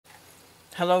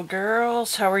Hello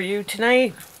girls, how are you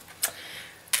tonight?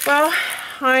 Well,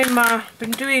 I'm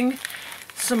been doing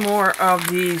some more of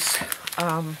these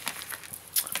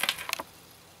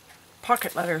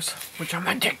pocket letters, which I'm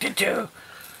addicted to.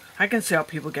 I can see how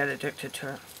people get addicted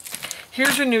to it.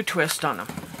 Here's a new twist on them.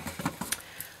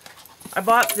 I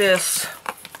bought this,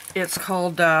 it's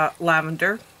called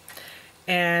Lavender,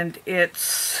 and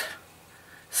it's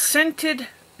scented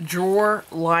drawer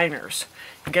liners.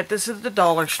 You get this at the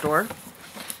dollar store.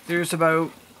 There's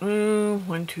about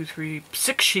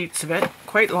 6 sheets of it,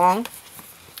 quite long.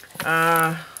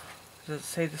 Does it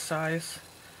say the size?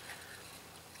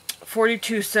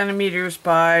 42 centimeters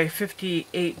by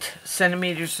 58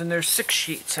 centimeters, and there's 6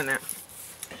 sheets in it.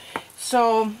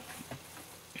 So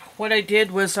what I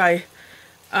did was I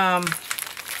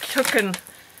took and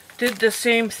did the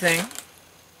same thing.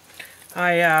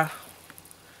 I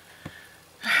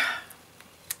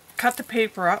cut the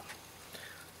paper up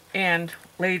and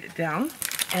laid it down,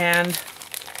 and it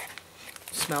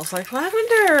smells like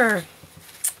lavender.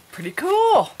 Pretty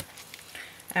cool.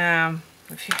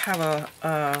 If you have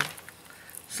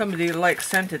somebody who likes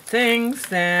scented things,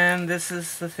 then this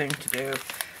is the thing to do.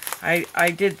 I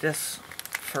did this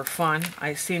for fun.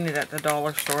 I seen it at the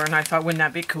dollar store and I thought, wouldn't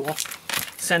that be cool?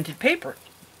 Scented paper.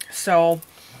 So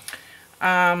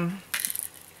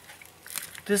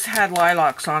this had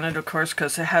lilacs on it, of course,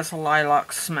 because it has a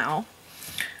lilac smell.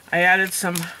 I added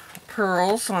some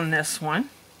pearls on this one,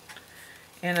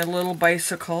 and a little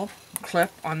bicycle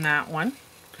clip on that one,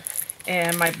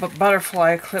 and my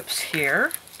butterfly clips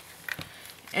here,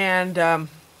 and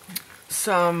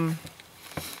some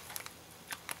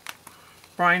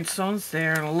rhinestones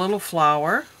there, and a little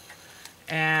flower,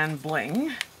 and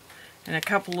bling, and a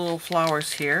couple little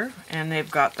flowers here, and they've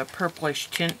got the purplish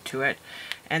tint to it.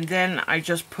 And then I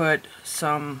just put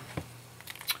some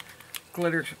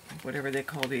glitter, whatever they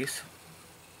call these.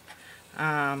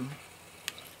 You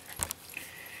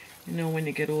know, when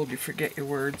you get old, you forget your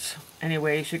words.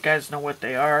 Anyways, you guys know what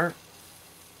they are.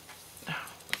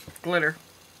 Glitter.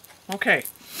 Okay.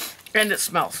 And it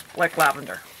smells like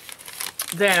lavender.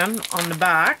 Then, on the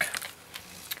back,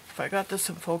 if I got this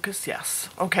in focus, yes.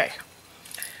 Okay.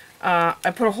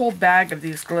 I put a whole bag of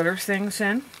these glitter things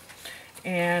in.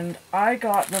 And I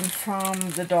got them from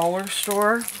the dollar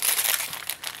store.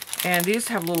 And these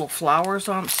have little flowers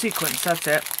on sequins, that's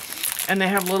it. And they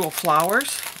have little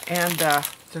flowers, and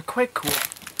they're quite cool.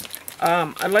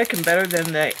 I like them better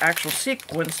than the actual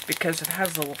sequins because it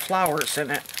has little flowers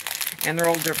in it, and they're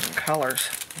all different colors.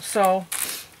 So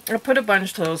I put a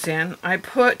bunch of those in. I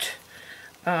put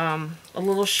a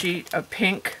little sheet of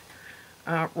pink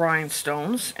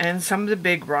rhinestones and some of the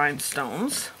big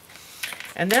rhinestones.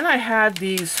 And then I had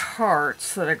these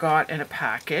hearts that I got in a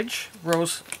package.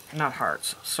 Roses.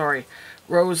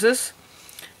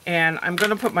 And I'm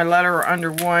going to put my letter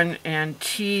under one and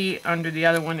tea under the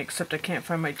other one, except I can't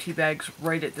find my tea bags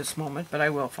right at this moment, but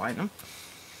I will find them.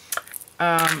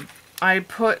 I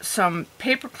put some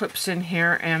paper clips in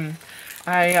here, and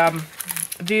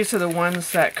these are the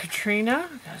ones that Christina,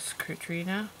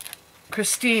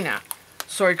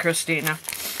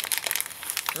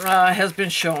 has been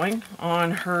showing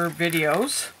on her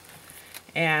videos.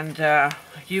 And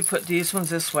you put these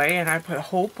ones this way, and I put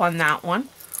hope on that one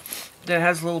that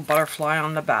has a little butterfly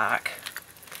on the back.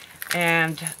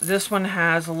 And this one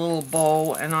has a little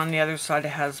bow, and on the other side it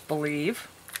has believe.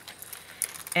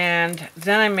 And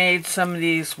then I made some of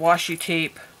these washi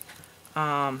tape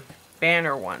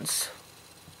banner ones.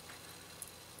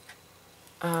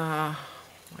 I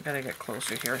gotta get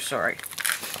closer here, sorry.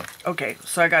 Okay,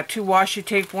 so I got 2 washi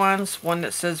tape ones, one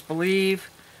that says believe,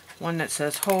 one that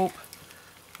says hope,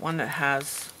 one that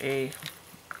has a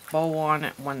bow on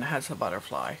it, one that has a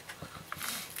butterfly.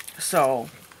 So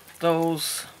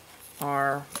those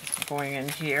are going in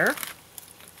here.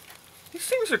 These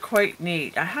things are quite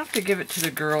neat. I have to give it to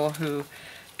the girl who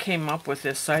came up with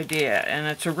this idea, and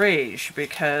it's a rage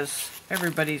because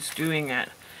everybody's doing it.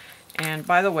 And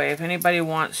by the way, if anybody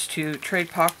wants to trade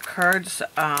pocket cards,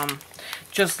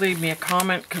 just leave me a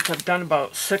comment, because I've done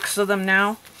about 6 of them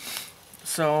now.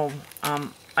 So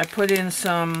I put in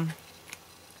some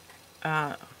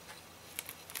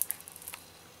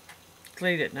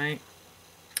late at night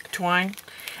twine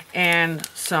and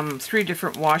some 3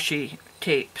 different washi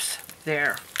tapes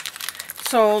there.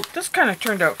 So this kind of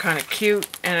turned out kind of cute,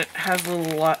 and it has a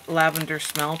little lavender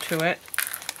smell to it.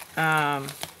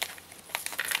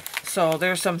 So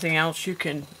there's something else you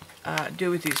can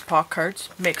do with these pocket cards.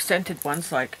 Make scented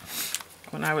ones. Like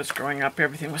when I was growing up,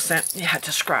 everything was scented. You had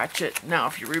to scratch it. Now,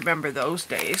 if you remember those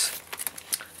days,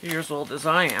 you're as old as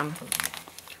I am.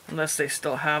 Unless they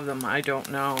still have them, I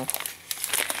don't know.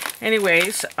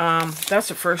 Anyways, that's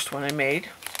the first one I made.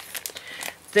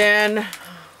 Then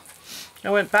I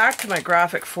went back to my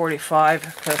Graphic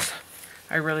 45 because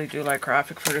I really do like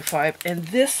Graphic 45. And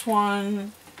this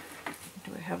one,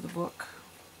 do I have the book?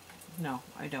 No,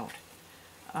 I don't.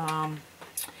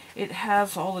 It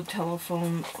has all the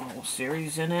telephone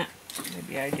series in it.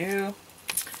 Maybe I do.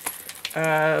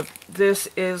 This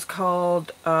is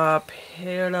called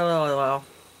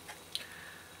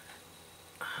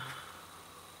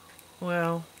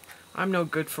well, I'm no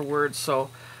good for words,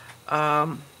 so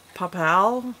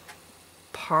Papal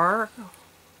Par.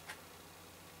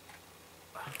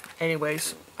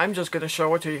 Anyways, I'm just going to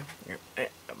show it to you.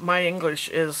 My English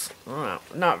is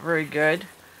not very good.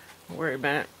 Wait a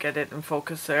minute, get it in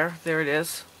focus there. There it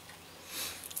is.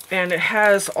 And it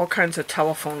has all kinds of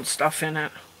telephone stuff in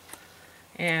it.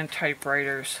 And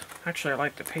typewriters. Actually, I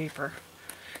like the paper.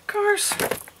 Cars.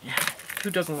 Yeah, who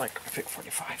doesn't like Graphic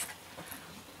 45?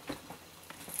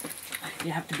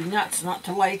 You have to be nuts not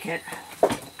to like it.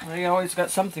 Well, you always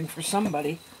got something for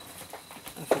somebody.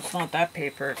 If it's not that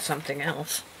paper, it's something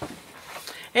else.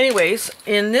 Anyways,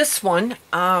 in this one,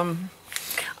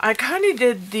 I kind of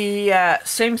did the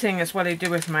same thing as what I did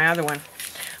with my other one.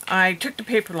 I took the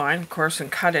paper line, of course,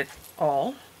 and cut it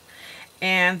all.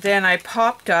 And then I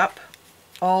popped up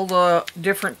all the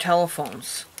different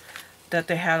telephones that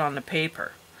they had on the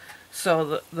paper.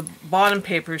 So the bottom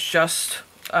paper is just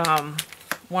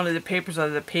one of the papers out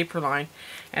of the paper line,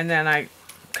 and then I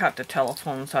cut the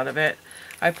telephones out of it.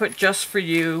 I put Just For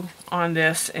You on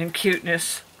this and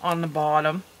Cuteness on the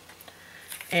bottom,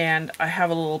 and I have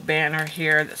a little banner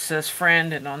here that says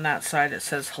friend, and on that side it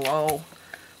says hello.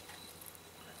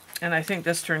 And I think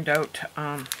this turned out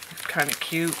kind of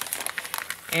cute.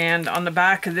 And on the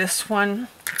back of this one,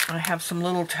 I have some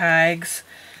little tags.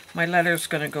 My letter's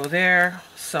going to go there.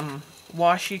 Some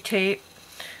washi tape.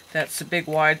 That's the big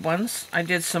wide ones. I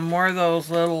did some more of those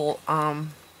little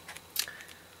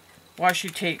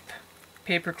washi tape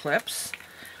paper clips.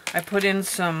 I put in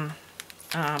some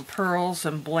pearls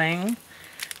and bling.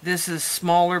 This is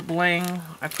smaller bling.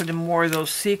 I put in more of those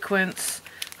sequins.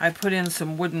 I put in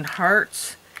some wooden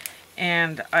hearts.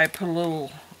 And I put a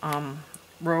little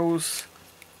rose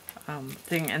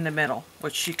thing in the middle,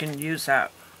 which she can use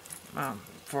that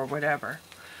for whatever.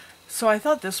 So I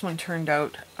thought this one turned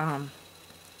out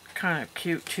kind of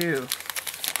cute too.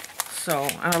 So,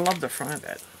 and I love the front of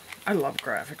it. I love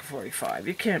Graphic 45.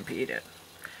 You can't beat it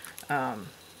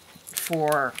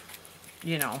for,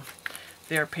 you know,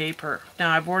 their paper.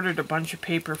 Now I've ordered a bunch of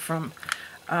paper from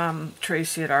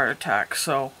Tracy at Art Attack,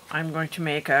 so I'm going to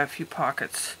make a few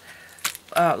pockets,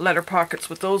 letter pockets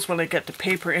with those when I get the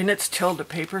paper, and it's Tilda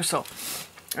paper, so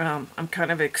I'm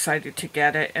kind of excited to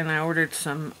get it. And I ordered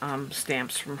some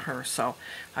stamps from her, so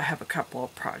I have a couple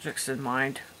of projects in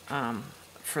mind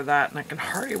for that, and I can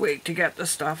hardly wait to get the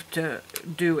stuff to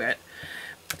do it.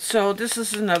 So this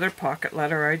is another pocket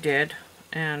letter I did,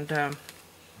 and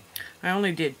I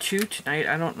only did 2 tonight.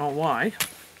 I don't know why,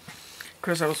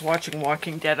 because I was watching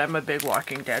Walking Dead. I'm a big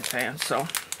Walking Dead fan, so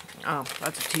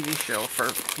that's a TV show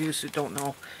for you who don't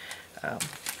know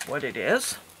what it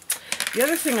is. The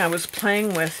other thing I was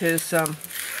playing with is I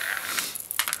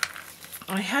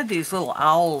had these little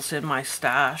owls in my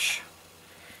stash,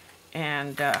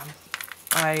 and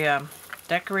I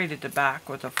decorated the back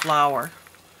with a flower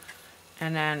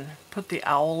and then put the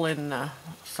owl in the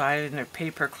side in a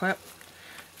paper clip.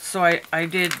 So I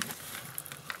did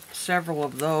several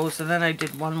of those, and then I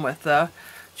did one with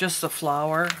just the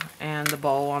flower and the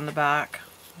bow on the back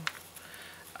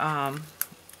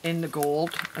in the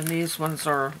gold, and these ones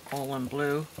are all in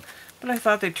blue, but I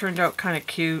thought they turned out kind of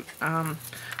cute.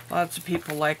 Lots of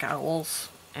people like owls,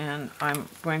 and I'm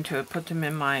going to put them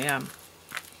in my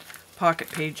pocket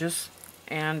pages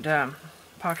and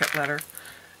pocket letter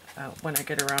when I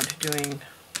get around to doing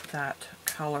that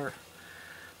color.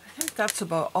 I think that's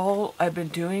about all I've been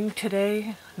doing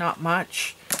today. Not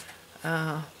much.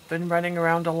 Been running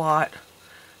around a lot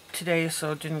today,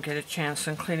 so didn't get a chance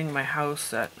in cleaning my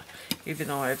house. That even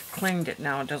though I've cleaned it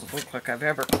now, it doesn't look like I've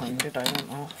ever cleaned it. I don't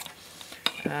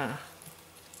know.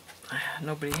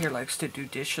 Nobody here likes to do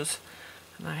dishes,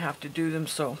 and I have to do them,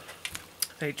 so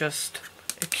they just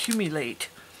accumulate.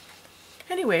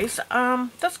 Anyways,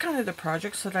 that's kind of the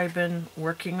projects that I've been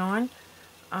working on.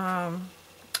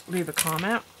 Leave a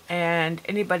comment, and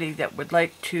anybody that would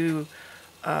like to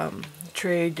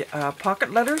trade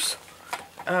pocket letters,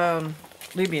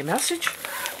 leave me a message,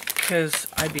 because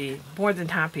I'd be more than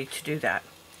happy to do that.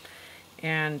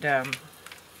 And the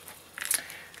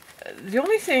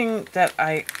only thing that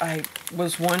I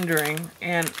was wondering,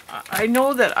 and I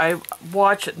know that I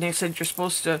watched it and they said you're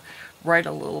supposed to write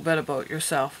a little bit about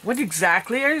yourself. What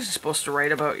exactly are you supposed to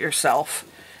write about yourself,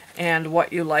 and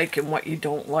what you like and what you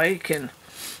don't like? And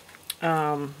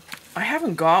I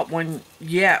haven't got one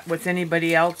yet with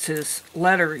anybody else's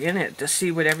letter in it to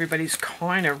see what everybody's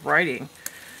kind of writing.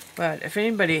 But if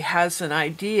anybody has an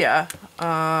idea,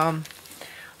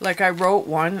 like I wrote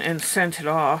one and sent it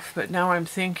off, but now I'm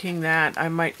thinking that I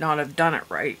might not have done it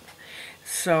right.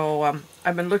 So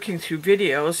I've been looking through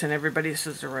videos, and everybody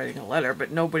says they're writing a letter,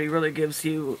 but nobody really gives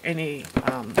you any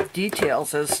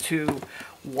details as to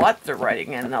what they're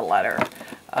writing in the letter.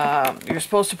 You're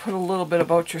supposed to put a little bit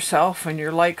about yourself and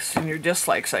your likes and your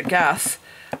dislikes, I guess.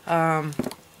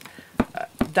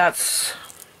 That's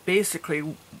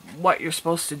basically what you're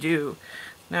supposed to do.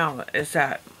 Now, is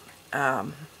that,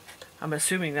 I'm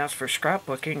assuming that's for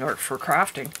scrapbooking or for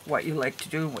crafting, what you like to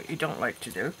do and what you don't like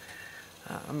to do.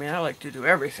 I mean, I like to do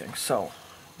everything, so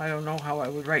I don't know how I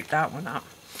would write that one up.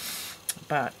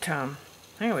 But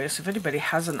anyways, if anybody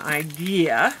has an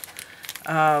idea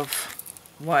of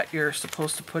what you're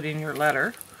supposed to put in your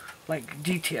letter, like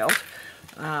detailed,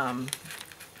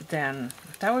 then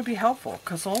that would be helpful,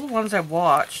 because all the ones I've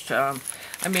watched, I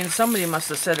mean, somebody must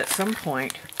have said at some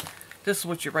point, this is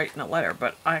what you write in a letter,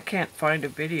 but I can't find a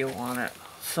video on it,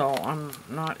 so I'm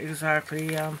not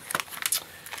exactly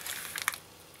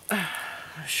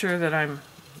sure that I'm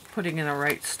putting in the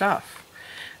right stuff.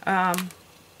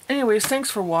 Anyways, thanks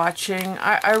for watching.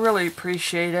 I really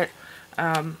appreciate it.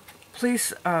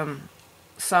 Please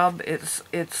sub.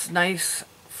 It's nice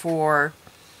for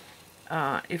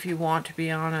if you want to be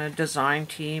on a design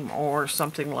team or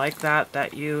something like that,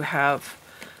 that you have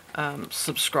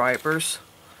subscribers.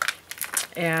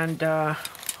 And I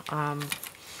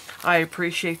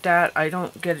appreciate that. I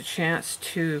don't get a chance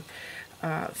to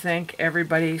thank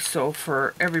everybody, so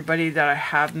for everybody that I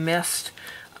have missed,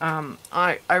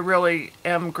 I really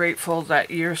am grateful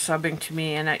that you're subbing to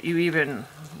me and that you even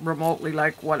remotely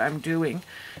like what I'm doing.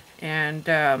 And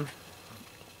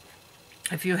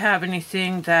if you have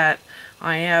anything that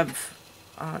I have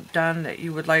done that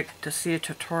you would like to see a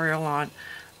tutorial on,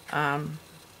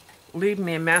 leave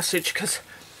me a message, because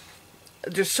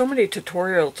there's so many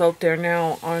tutorials out there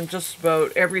now on just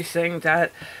about everything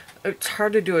that it's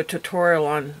hard to do a tutorial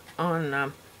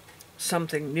on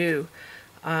something new.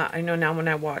 I know now when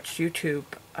I watch YouTube,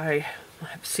 I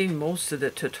have seen most of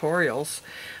the tutorials.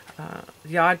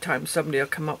 The odd time somebody will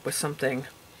come up with something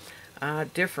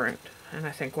different, and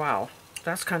I think, wow,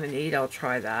 that's kind of neat, I'll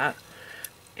try that.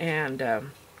 And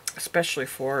especially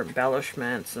for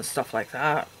embellishments and stuff like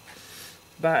that.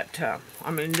 But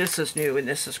I mean, this is new and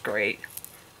this is great.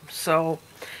 So,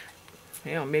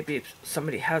 you know, maybe if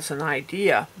somebody has an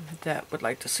idea that would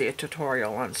like to see a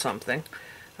tutorial on something,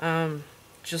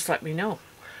 just let me know.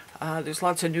 There's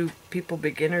lots of new people,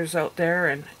 beginners out there,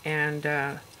 and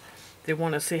they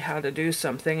want to see how to do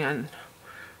something, and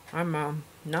I'm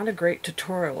not a great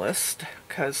tutorialist,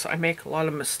 because I make a lot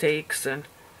of mistakes and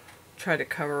try to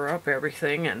cover up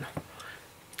everything and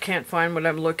can't find what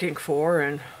I'm looking for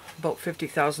and about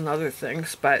 50,000 other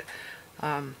things, but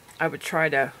I would try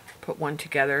to put one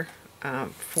together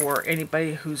for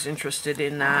anybody who's interested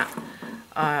in that.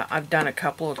 I've done a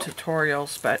couple of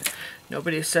tutorials, but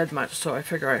nobody said much, so I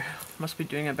figure I must be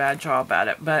doing a bad job at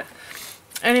it. But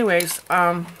anyways,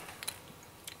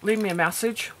 leave me a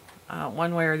message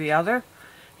one way or the other,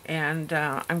 and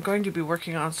I'm going to be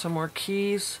working on some more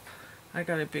keys. I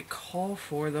got a big haul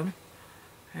for them,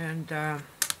 and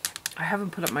I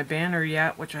haven't put up my banner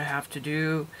yet, which I have to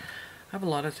do. I have a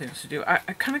lot of things to do. I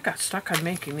kind of got stuck on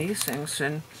making these things,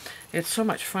 and it's so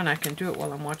much fun. I can do it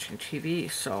while I'm watching TV,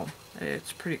 so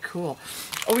it's pretty cool.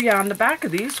 Oh yeah, on the back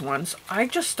of these ones, I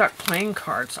just stuck playing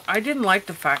cards. I didn't like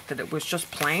the fact that it was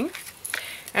just plain,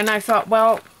 and I thought,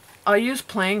 well, I'll use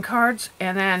playing cards,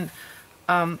 and then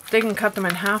they can cut them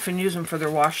in half and use them for their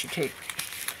washi tape.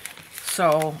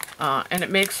 So, and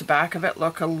it makes the back of it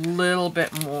look a little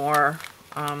bit more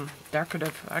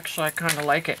decorative. Actually, I kind of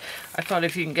like it. I thought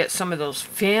if you can get some of those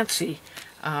fancy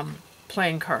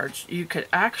playing cards, you could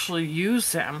actually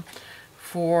use them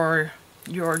for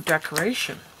your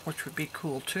decoration, which would be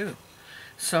cool too.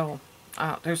 So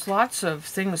there's lots of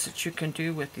things that you can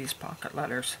do with these pocket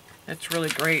letters. It's really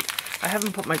great. I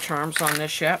haven't put my charms on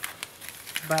this yet,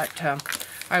 but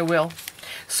I will.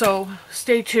 So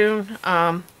stay tuned.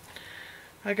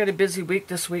 I got a busy week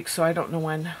this week, so I don't know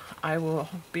when I will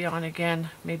be on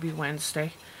again. Maybe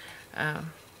Wednesday.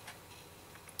 And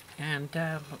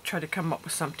I'll try to come up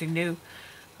with something new.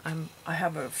 I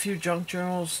have a few junk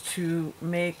journals to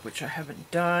make, which I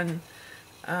haven't done.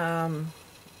 I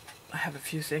have a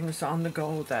few things on the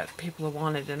go that people have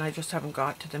wanted, and I just haven't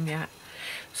got to them yet.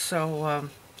 So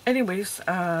anyways,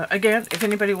 again, if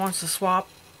anybody wants to swap,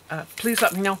 please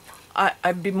let me know.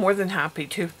 I'd be more than happy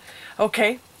to.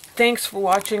 Okay, thanks for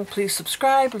watching. Please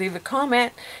subscribe, leave a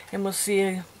comment, and we'll see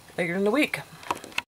you later in the week.